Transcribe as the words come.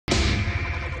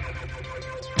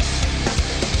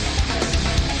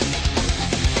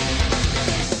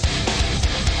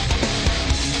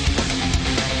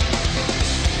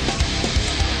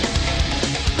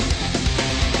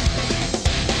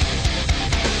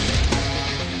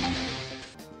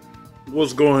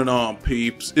What's going on,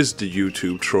 peeps? It's the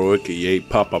YouTube Troy, aka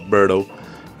Papa Berto,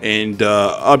 and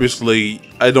obviously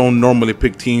I don't normally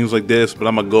pick teams like this, but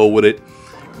I'm gonna go with it.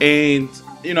 And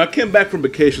you know, I came back from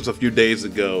vacations a few days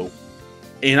ago,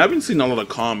 and I've been seeing a lot of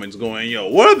comments going, "Yo,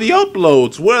 where are the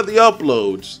uploads? Where are the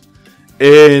uploads?"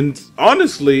 And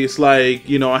honestly, it's like,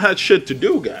 you know, I had shit to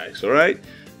do, guys. All right,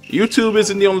 YouTube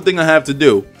isn't the only thing I have to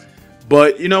do.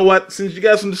 But you know what? Since you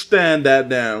guys understand that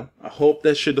now, I hope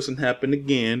that shit doesn't happen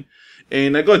again.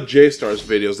 And I got J-Star's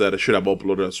videos that I should have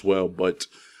uploaded as well. But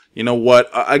you know what?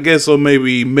 I guess I'll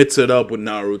maybe mix it up with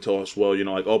Naruto as well. You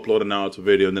know, like upload a Naruto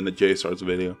video and then the J-Star's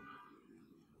video.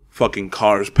 Fucking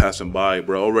cars passing by,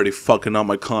 bro. Already fucking up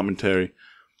my commentary.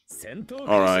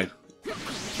 Alright.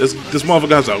 This motherfucker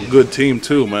has a good team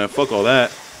too, man. Fuck all that.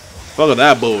 Fuck all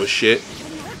that bullshit.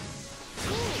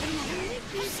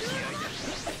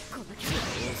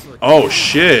 Oh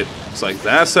shit. It's like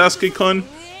that, Sasuke-kun?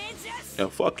 Yeah,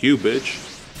 fuck you, bitch.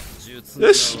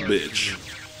 This bitch.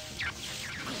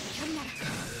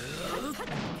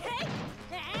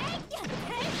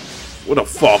 What the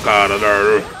fuck out of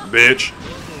there, bitch.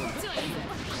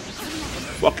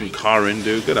 Fucking Karin,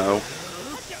 dude. Get out.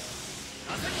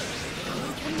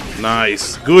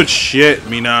 Nice. Good shit,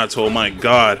 Minato. My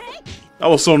god. That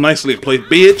was so nicely played,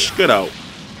 bitch. Get out.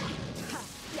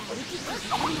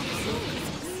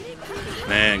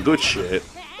 Man, good shit.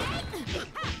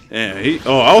 Yeah,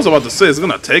 I was about to say, it's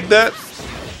gonna take that?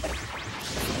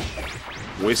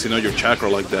 Wasting all your chakra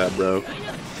like that, bro.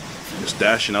 Just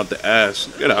dashing out the ass.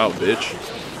 Get out, bitch.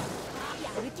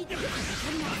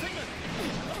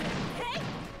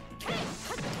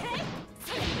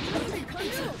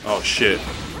 Oh, shit.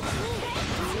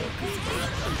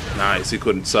 Nice, he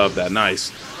couldn't sub that.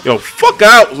 Nice. Yo, fuck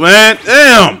out, man.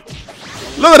 Damn.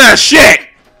 Look at that shit.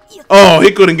 Oh,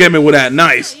 he couldn't get me with that.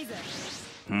 Nice.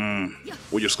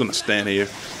 We're just gonna stand here.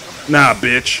 Nah,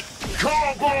 bitch.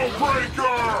 Combo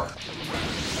breaker.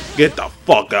 Get the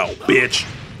fuck out, bitch.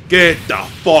 Get the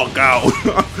fuck out.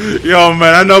 Yo,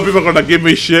 man, I know people are gonna give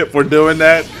me shit for doing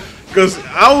that. Because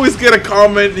I always get a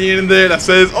comment in there that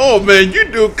says, "Oh, man, you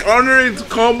do counter into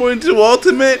combo into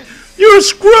ultimate? You're a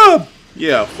scrub."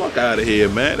 Yeah, fuck out of here,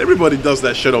 man. Everybody does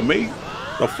that shit on me.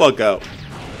 The fuck out.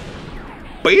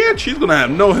 But yeah, she's gonna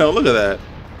have no hell. Look at that.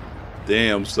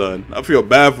 Damn, son. I feel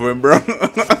bad for him, bro.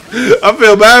 I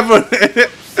feel bad for him.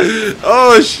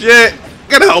 Oh, shit.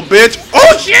 Get out, bitch.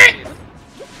 Oh, shit.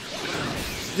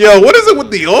 Yo, what is it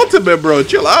with the ultimate, bro?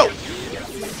 Chill out.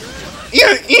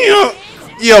 Yeah.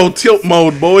 Yo, tilt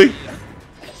mode, boy.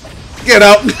 Get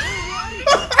out.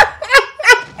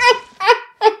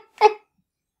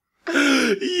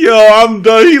 Yo, I'm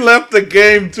done. He left the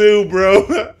game, too,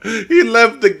 bro. He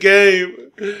left the game.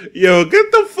 Yo,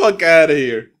 get the fuck out of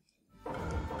here.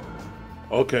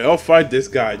 Okay, I'll fight this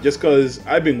guy just because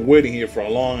I've been waiting here for a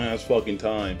long ass fucking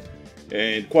time.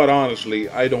 And quite honestly,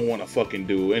 I don't want to fucking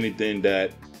do anything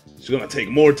that is going to take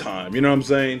more time. You know what I'm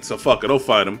saying? So fuck it, I'll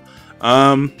fight him.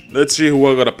 Let's see who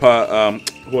I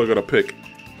gotta pick.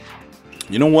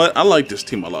 You know what? I like this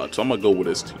team a lot, so I'm gonna go with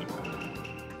this team.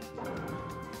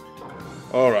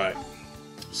 Alright.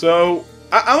 So,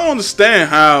 I don't understand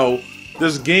how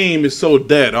this game is so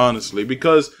dead, honestly,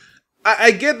 because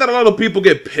I get that a lot of people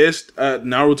get pissed at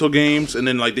Naruto games and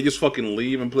then like they just fucking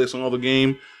leave and play some other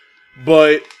game.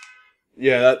 But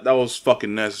yeah, that was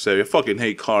fucking necessary. I fucking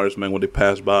hate cars, man, when they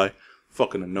pass by.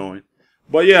 Fucking annoying.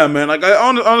 But yeah, man, like I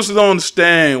honestly don't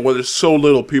understand why there's so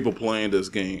little people playing this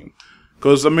game.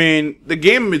 Cause I mean, the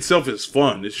game itself is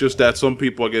fun. It's just that some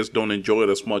people I guess don't enjoy it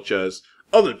as much as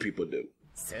other people do.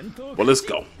 But let's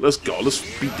go. Let's go. Let's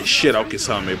beat the shit out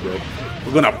Kisame, bro.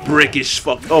 We're gonna break his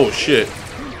fuck. Oh shit.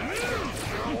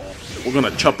 We're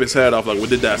gonna chop his head off like we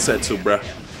did that Setsu, bruh.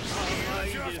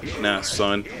 Nah,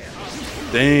 son.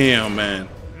 Damn, man.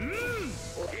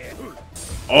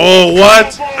 Oh,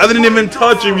 what? I didn't even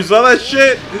touch him. You saw that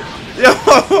shit?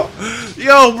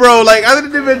 Yo, bro, like, I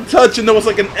didn't even touch him. There was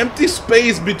like an empty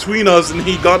space between us, and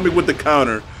he got me with the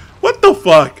counter. What the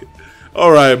fuck?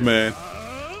 Alright, man.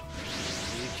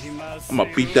 I'm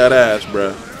gonna beat that ass,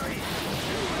 bruh.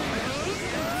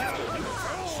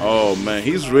 Oh man,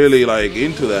 he's really like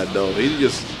into that though. He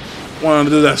just wanted to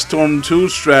do that Storm 2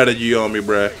 strategy on me,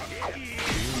 bruh.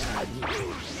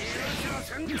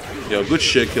 Yo, good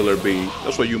shit, Killer B.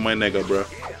 That's why you my nigga, bruh.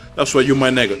 That's why you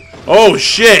my nigga. Oh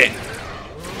shit!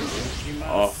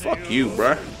 Oh, fuck you,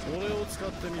 bruh.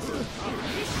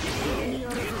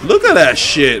 Look at that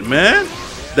shit, man.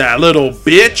 That little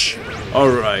bitch.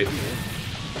 Alright.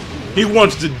 He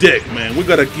wants the dick, man. We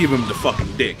gotta give him the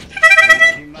fucking dick.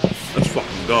 Let's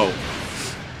fucking go.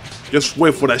 Just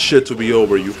wait for that shit to be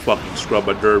over, you fucking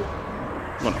scrubber derp.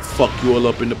 I'm gonna fuck you all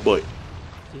up in the butt.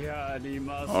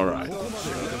 All right.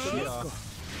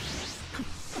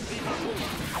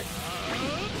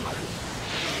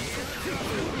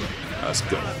 Let's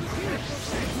go.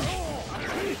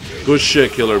 Good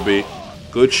shit, Killer B.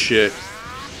 Good shit.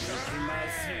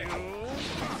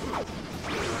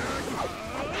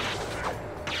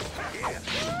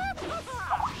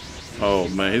 Oh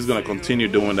man, he's gonna continue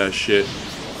doing that shit.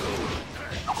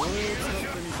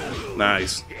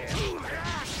 Nice.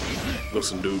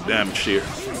 Listen, dude, damage here.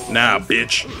 Nah,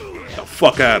 bitch. Get the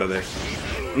fuck out of there.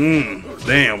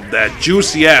 Damn, that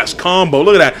juicy ass combo.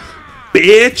 Look at that.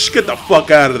 Bitch, get the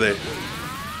fuck out of there.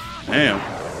 Damn.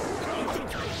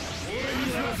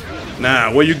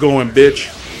 Nah, where you going, bitch?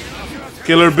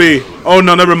 Killer B. Oh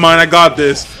no, never mind, I got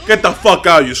this. Get the fuck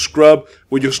out, you scrub.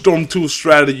 With your Storm 2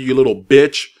 strategy, you little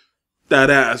bitch. That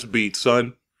ass beat,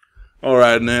 son.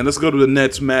 Alright, man, let's go to the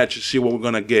next match and see what we're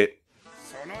gonna get.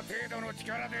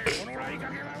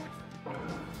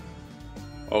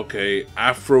 Okay,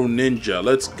 Afro Ninja.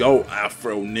 Let's go,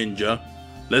 Afro Ninja.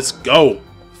 Let's go.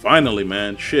 Finally,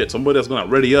 man. Shit, somebody that's gonna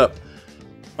ready up.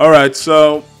 Alright,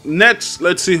 so next,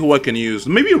 let's see who I can use.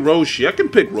 Maybe Roshi. I can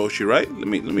pick Roshi, right? Let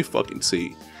me fucking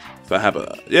see if I have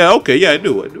a. Yeah, okay, yeah, I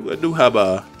do have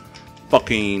a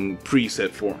fucking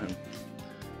preset for him.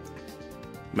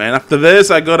 Man, after this,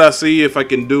 I gotta see if I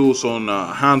can do some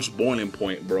Han's Boiling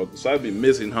Point, bro. Because I've been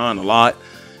missing Han a lot.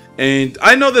 And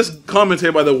I know this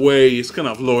commentary, by the way, is kind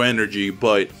of low energy,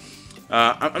 but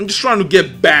I'm just trying to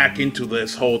get back into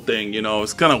this whole thing, you know.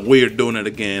 It's kind of weird doing it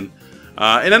again.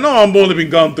 And I know I've only been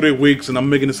gone 3 weeks, and I'm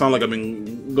making it sound like I've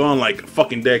been gone like a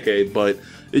fucking decade, but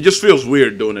it just feels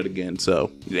weird doing it again,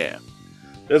 so, yeah.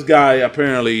 This guy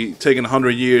apparently taking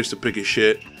 100 years to pick his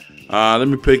shit. Let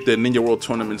me pick the Ninja World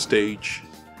Tournament stage.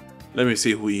 Let me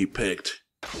see who he picked.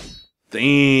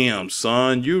 Damn,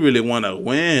 son, you really want to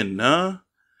win, huh?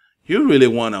 You really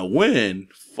want to win?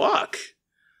 Fuck.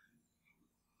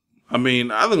 I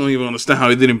mean, I don't even understand how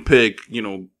he didn't pick, you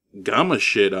know, Gamma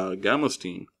shit, Gamma's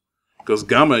team. Because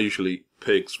Gamma usually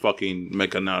picks fucking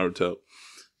Mecha Naruto.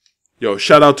 Yo,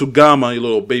 shout out to Gamma, you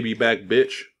little baby back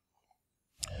bitch.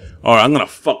 Alright, I'm gonna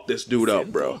fuck this dude up,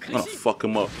 bro. I'm gonna fuck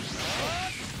him up.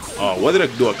 Oh, why did I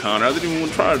do a counter? I didn't even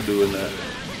want to try to do that.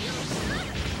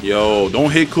 Yo,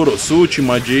 don't hit Kurosuchi,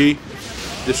 my G.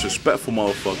 Disrespectful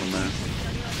motherfucker, man.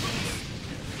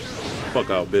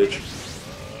 Fuck out, bitch.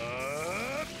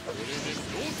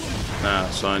 Nah,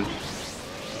 son.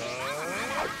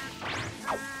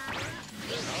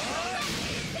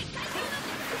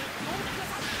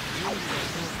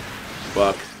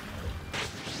 Fuck.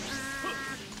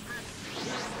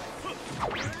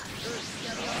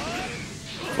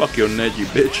 Fuck your Neji,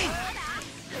 bitch.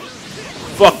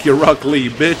 Fuck your Rock Lee,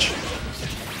 bitch.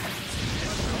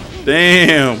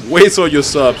 Damn. Waste all your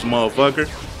subs, motherfucker.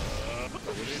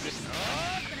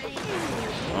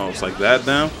 Oh, it's like that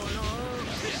now?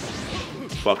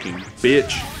 Fucking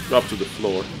bitch. Drop to the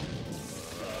floor.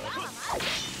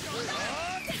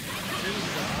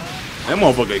 That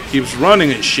motherfucker keeps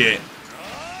running and shit.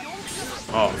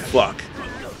 Oh, fuck.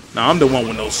 Now I'm the one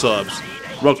with no subs.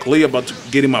 Rock Lee about to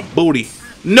get in my booty.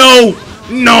 No!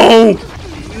 No!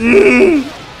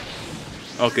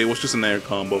 Okay, it was just an air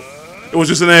combo. It was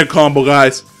just an air combo,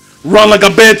 guys. Run like a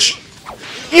bitch!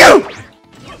 Yo!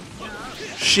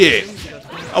 Shit.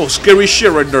 That was scary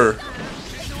shit right there.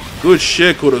 Good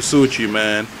shit, Kurosuchi,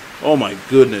 man. Oh my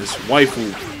goodness.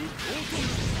 Waifu.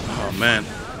 Oh, man.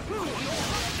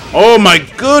 Oh my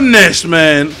goodness,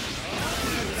 man.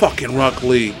 Fucking Rock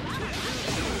Lee.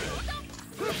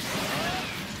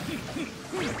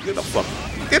 Get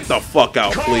the fuck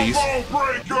out, please.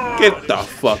 Get the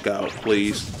fuck out,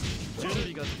 please.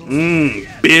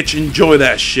 Bitch, enjoy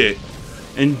that shit.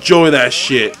 Enjoy that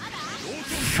shit.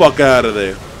 Fuck out of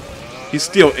there. He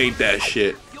still ate that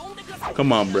shit.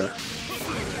 Come on, bruh.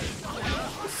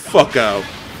 Fuck out.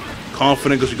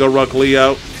 Confident because you got Rock Lee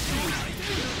out.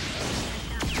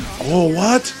 Oh,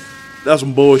 what? That's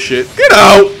some bullshit. Get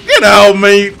out. Get out,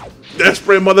 mate.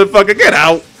 Desperate motherfucker. Get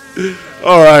out.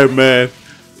 Alright, man.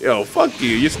 Yo, fuck you.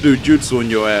 You just do jutsu on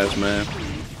your ass, man.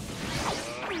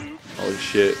 Oh,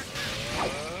 shit.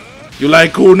 You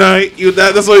like kunai?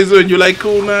 That's what he's doing. You like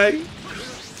kunai?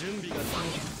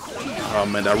 Oh,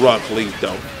 man. That Rock Lee,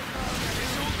 though.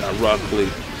 That Rock Lee.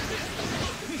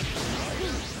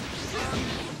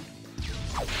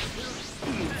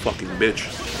 Fucking bitch.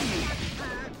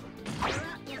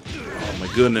 Oh, my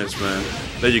goodness, man.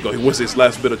 There you go. He was his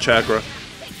last bit of chakra.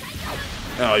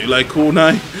 Oh, you like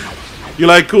kunai? You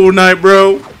like kunai,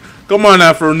 bro? Come on,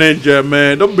 Afro Ninja,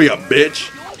 man. Don't be a bitch.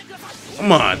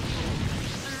 Come on.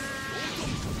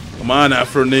 Come on,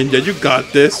 Afro Ninja. You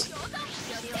got this.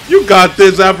 You got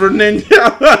this, Afro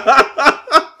Ninja.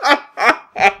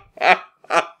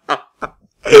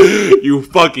 You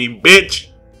fucking bitch.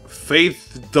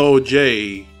 Faith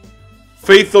J.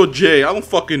 I don't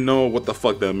fucking know what the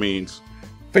fuck that means.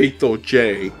 Faith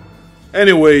J.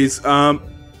 Anyways, I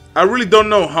really don't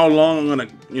know how long I'm gonna,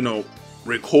 you know,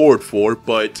 record for,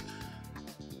 but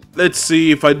let's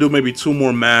see if I do maybe 2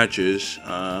 more matches.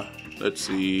 Let's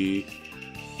see.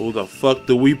 Who the fuck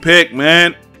do we pick,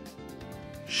 man?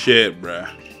 Shit, bruh.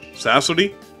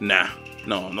 Sasori? Nah.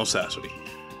 No Sasori.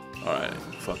 Alright,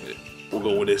 fuck it. We'll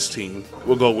go with this team.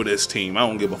 I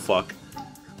don't give a fuck.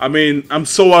 I mean, I'm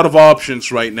so out of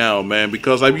options right now, man,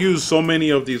 because I've used so many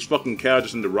of these fucking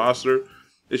characters in the roster.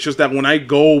 It's just that when I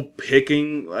go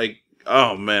picking, like,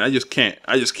 oh man, I just can't.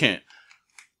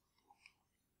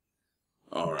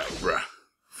 Alright, bruh.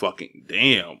 Fucking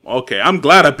damn. Okay, I'm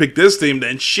glad I picked this team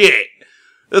then. Shit.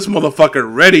 This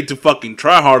motherfucker ready to fucking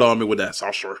try hard on me with that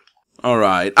saucer.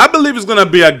 Alright, I believe it's gonna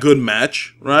be a good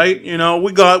match, right? You know,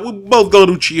 we both go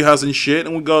to Uchihas and shit,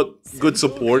 and we got good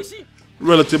support.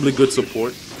 Relatively good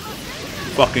support.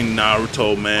 Fucking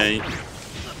Naruto, man.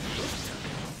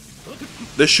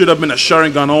 This should have been a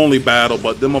Sharingan only battle,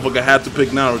 but the motherfucker had to pick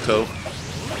Naruto.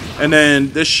 And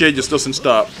then this shit just doesn't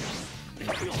stop.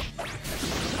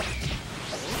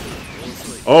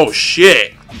 Oh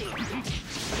shit.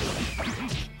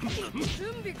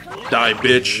 Die,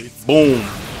 bitch. Boom.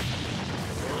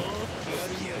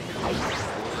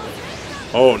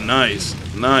 Oh, nice.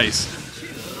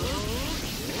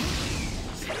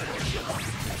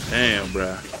 Damn,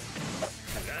 bruh.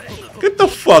 Get the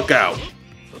fuck out.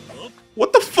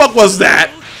 What the fuck was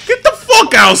that? Get the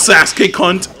fuck out, Sasuke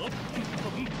cunt.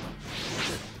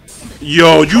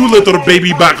 Yo, you little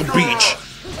baby back beach.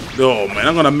 Oh, man,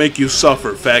 I'm gonna make you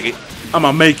suffer, faggot. I'm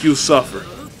gonna make you suffer.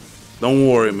 Don't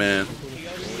worry, man.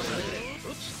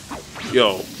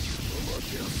 Yo.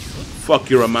 Fuck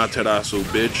your Amaterasu,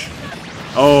 bitch.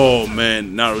 Oh,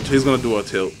 man. Naruto, he's gonna do a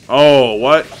tilt. Oh,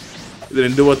 what? He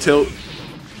didn't do a tilt?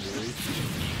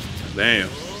 Damn.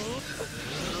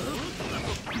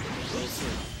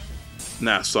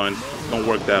 Nah, son. Don't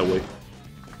work that way.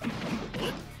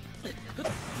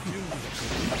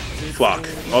 Fuck.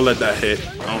 I'll let that hit.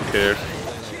 I don't care.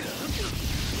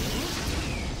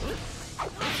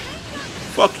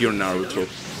 Fuck your Naruto.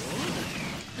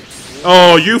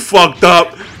 Oh, you fucked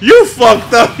up. You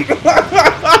fucked up.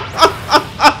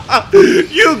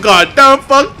 You got done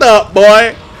fucked up,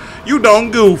 boy. You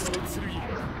done goofed.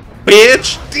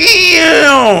 Bitch.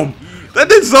 Damn. That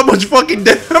did so much fucking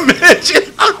damage.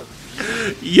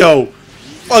 Yo.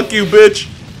 Fuck you, bitch.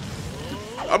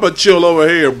 I'ma chill over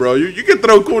here, bro. You can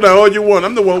throw cooldown all you want.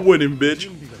 I'm the one winning, bitch.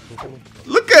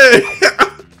 Look at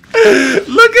it.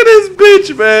 Look at this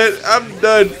bitch, man. I'm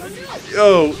done.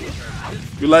 Yo.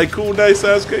 You like Cool Knight,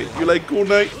 Sasuke? You like Cool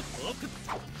Knight?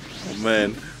 Oh,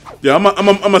 man. Yeah, I'm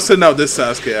gonna send out this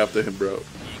Sasuke after him, bro.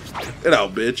 Get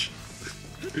out, bitch.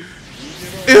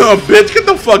 Ew, bitch. Get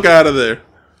the fuck out of there.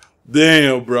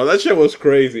 Damn, bro. That shit was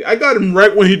crazy. I got him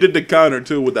right when he did the counter,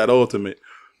 too, with that ultimate.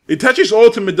 Itachi's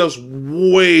ultimate does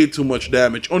way too much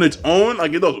damage. On its own,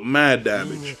 like, it does mad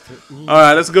damage.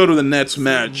 Alright, let's go to the next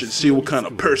match and see what kind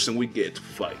of person we get to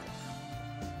fight.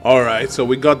 Alright, so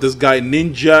we got this guy,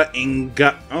 Ninja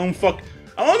Inga. I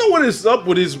don't know what is up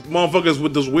with these motherfuckers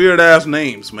with those weird ass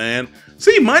names, man.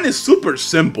 See, mine is super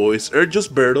simple. It's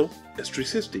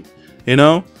Eljosbertox360. You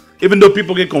know? Even though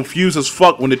people get confused as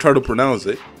fuck when they try to pronounce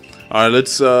it. Alright,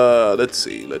 let's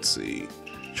see.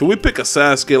 Should we pick a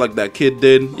Sasuke like that kid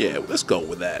did? Yeah, let's go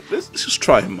with that. Let's just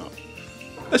try him out.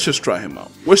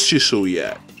 Where's Shisui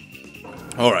at?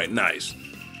 Alright, nice.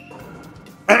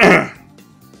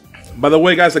 By the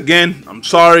way, guys, again, I'm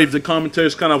sorry if the commentary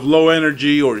is kind of low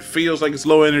energy or it feels like it's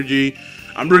low energy.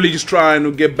 I'm really just trying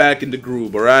to get back in the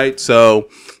groove, alright? So,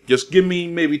 just give me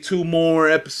maybe 2 more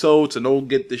episodes and I'll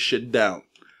get this shit down.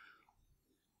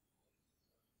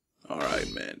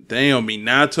 Alright, man. Damn,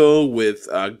 Minato with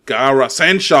Gaara,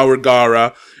 Sand Shower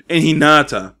Gaara, and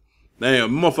Hinata. Damn,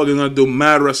 motherfucker's gonna do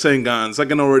mad Rasengans. I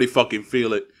can already fucking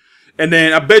feel it. And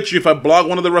then I bet you if I block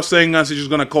one of the Rasengans, he's just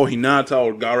gonna call Hinata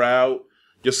or Gaara out.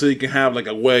 Just so he can have like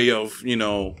a way of, you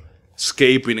know,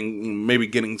 escaping and maybe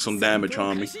getting some damage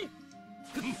on me.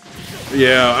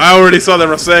 Yeah, I already saw the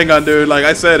Rasengan, dude. Like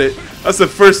I said it. That's the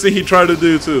first thing he tried to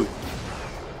do, too.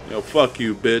 Yo, fuck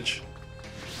you, bitch.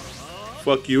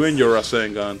 Fuck you and your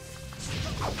Rasengan.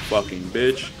 Fucking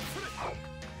bitch.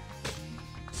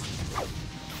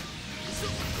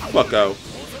 Fuck out.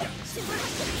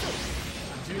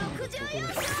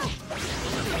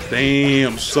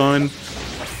 Damn, son.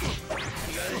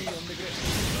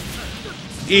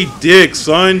 Eat dick,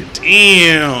 son.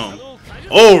 Damn.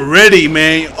 Already,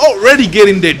 man. Already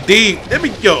getting that deep. Let me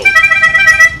go.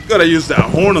 Gotta use that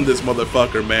horn on this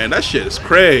motherfucker, man. That shit is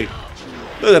crazy.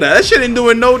 Look at that. That shit ain't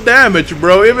doing no damage,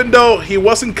 bro. Even though he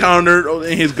wasn't countered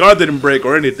and his guard didn't break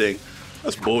or anything.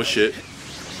 That's bullshit.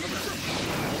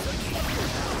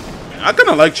 I kind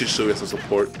of like Chisui as a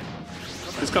support.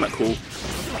 It's kind of cool.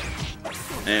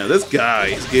 Man, this guy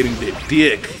is getting the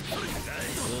dick.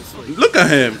 Look at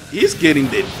him. He's getting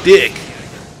the dick.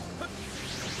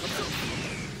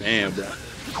 Damn, bro.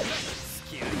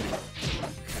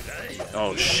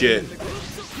 Oh, shit.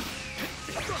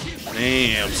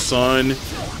 Damn, son.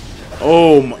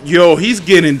 Oh, my, yo, he's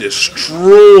getting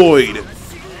destroyed.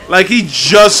 Like, he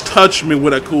just touched me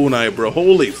with a kunai, bro.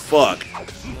 Holy fuck.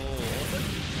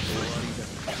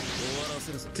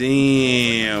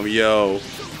 Damn, yo.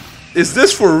 Is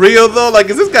this for real, though? Like,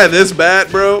 is this guy this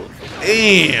bad, bro?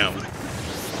 Damn.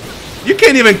 You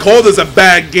can't even call this a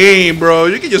bad game, bro.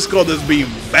 You can just call this being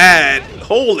bad.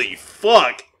 Holy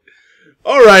fuck.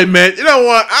 Alright, man. You know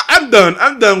what? I'm done.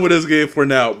 I'm done with this game for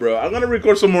now, bro. I'm gonna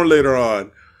record some more later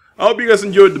on. I hope you guys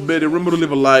enjoyed the video. Remember to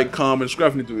leave a like, comment,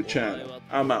 subscribe to the channel.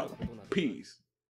 I'm out. Peace.